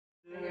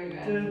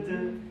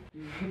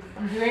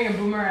I'm doing a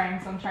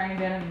boomerang, so I'm trying to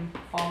get him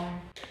falling.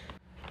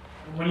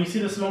 When you see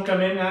the smoke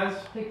come in,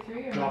 Take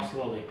 3 or drop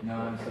slowly. No,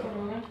 I'm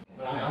still.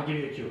 But I'll give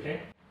you the cue,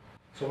 okay?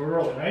 So we're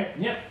rolling, right?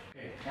 Yep.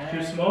 Okay.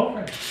 Cue smoke.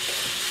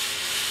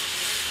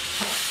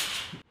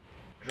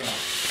 Drop.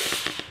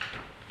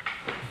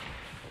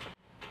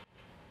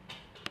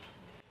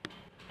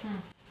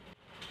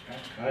 Okay,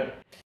 cut.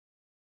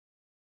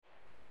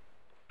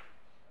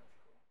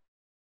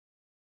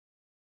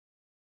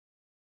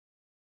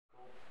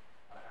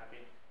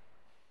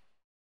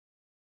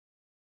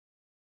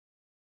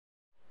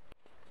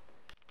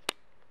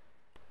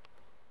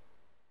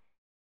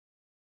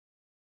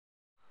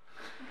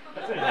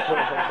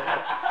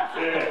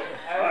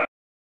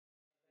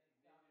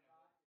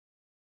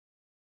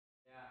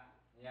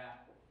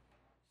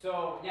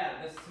 So yeah,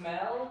 the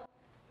smell,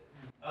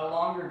 a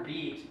longer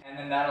beat, and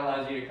then that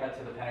allows you to cut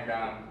to the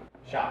pentagram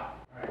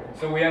shot. Right.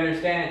 So we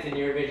understand it's in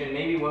your vision.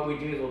 Maybe what we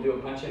do is we'll do a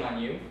punch in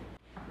on you,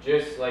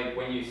 just like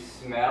when you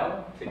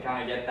smell to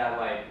kind of get that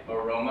like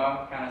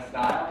aroma kind of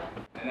style,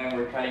 and then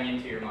we're cutting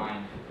into your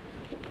mind.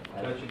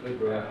 That's a good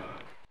breath.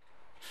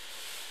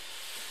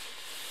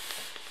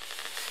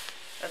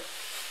 That's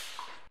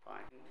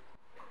fine.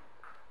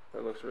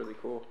 That looks really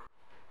cool.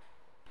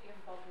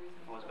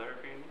 What's better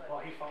for you? Well,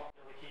 he felt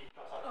like he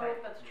drops out. Oh,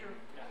 that's true.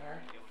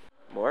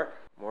 More?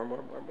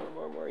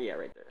 Yeah,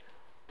 right there.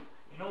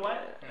 You know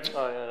what?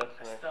 Oh yeah, that's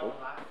nice. Still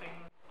laughing.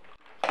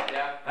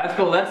 Yeah, that's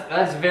cool.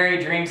 That's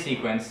very dream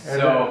sequence.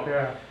 So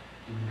yeah.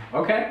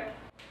 okay.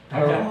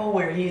 Oh,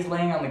 where he's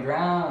laying on the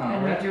ground.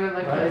 And we do it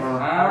like this.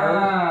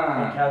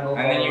 Ah.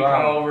 And then you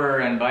come over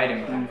and bite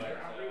him.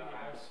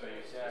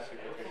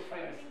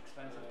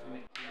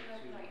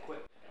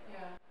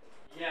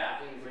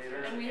 Yeah.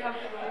 And we have to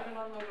even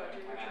on the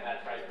budget. And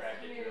that price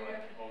bracket you're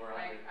like over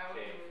 100K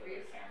for the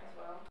camera.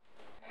 Well.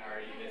 And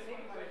already this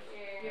one's like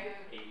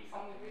 80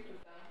 something.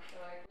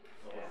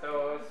 So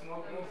So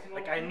smoking.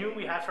 Like I knew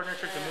we had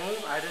furniture to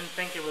move. I didn't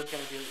think it was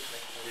gonna be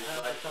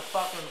like the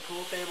fucking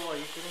pool table. Are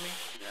you kidding me?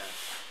 Yeah.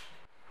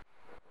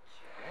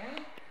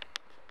 Okay.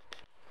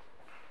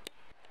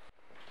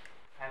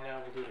 And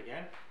we'll do it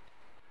again.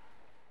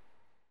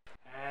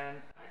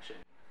 And action.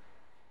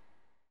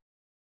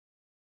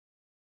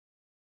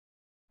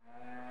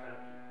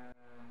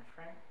 And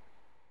frame.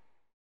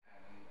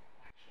 And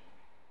action.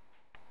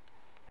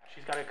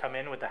 She's got to come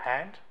in with the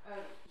hand.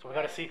 So we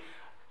got to see.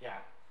 Yeah.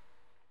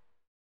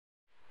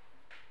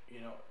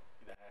 You know,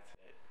 that's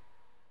it.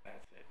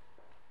 That's it.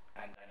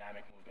 And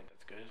dynamic movement,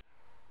 that's good.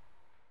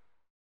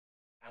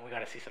 And we got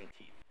to see some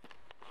teeth.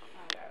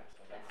 Yeah,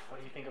 so that's, what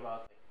do you think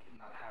about like,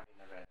 not having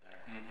the red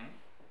there? Mm-hmm.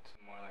 So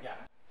more like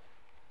Yeah. that.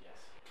 Yes.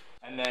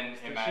 And then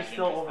imagine she's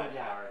still just over. that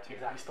Yeah. power too.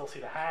 Exactly. You still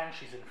see the hand.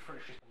 She's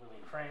completely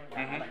in frame.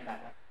 Yeah, Mhm. like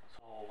that.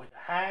 So with the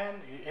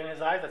hand in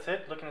his eyes, that's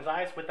it. Look in his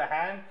eyes with the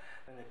hand,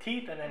 and the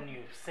teeth, and then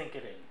you sink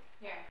it in.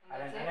 Yeah.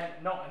 And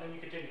then you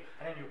continue,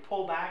 and then you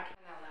pull back,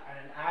 and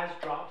then as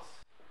drops,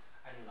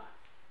 and you laugh.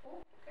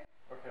 Oh, okay.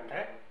 Okay.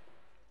 Okay.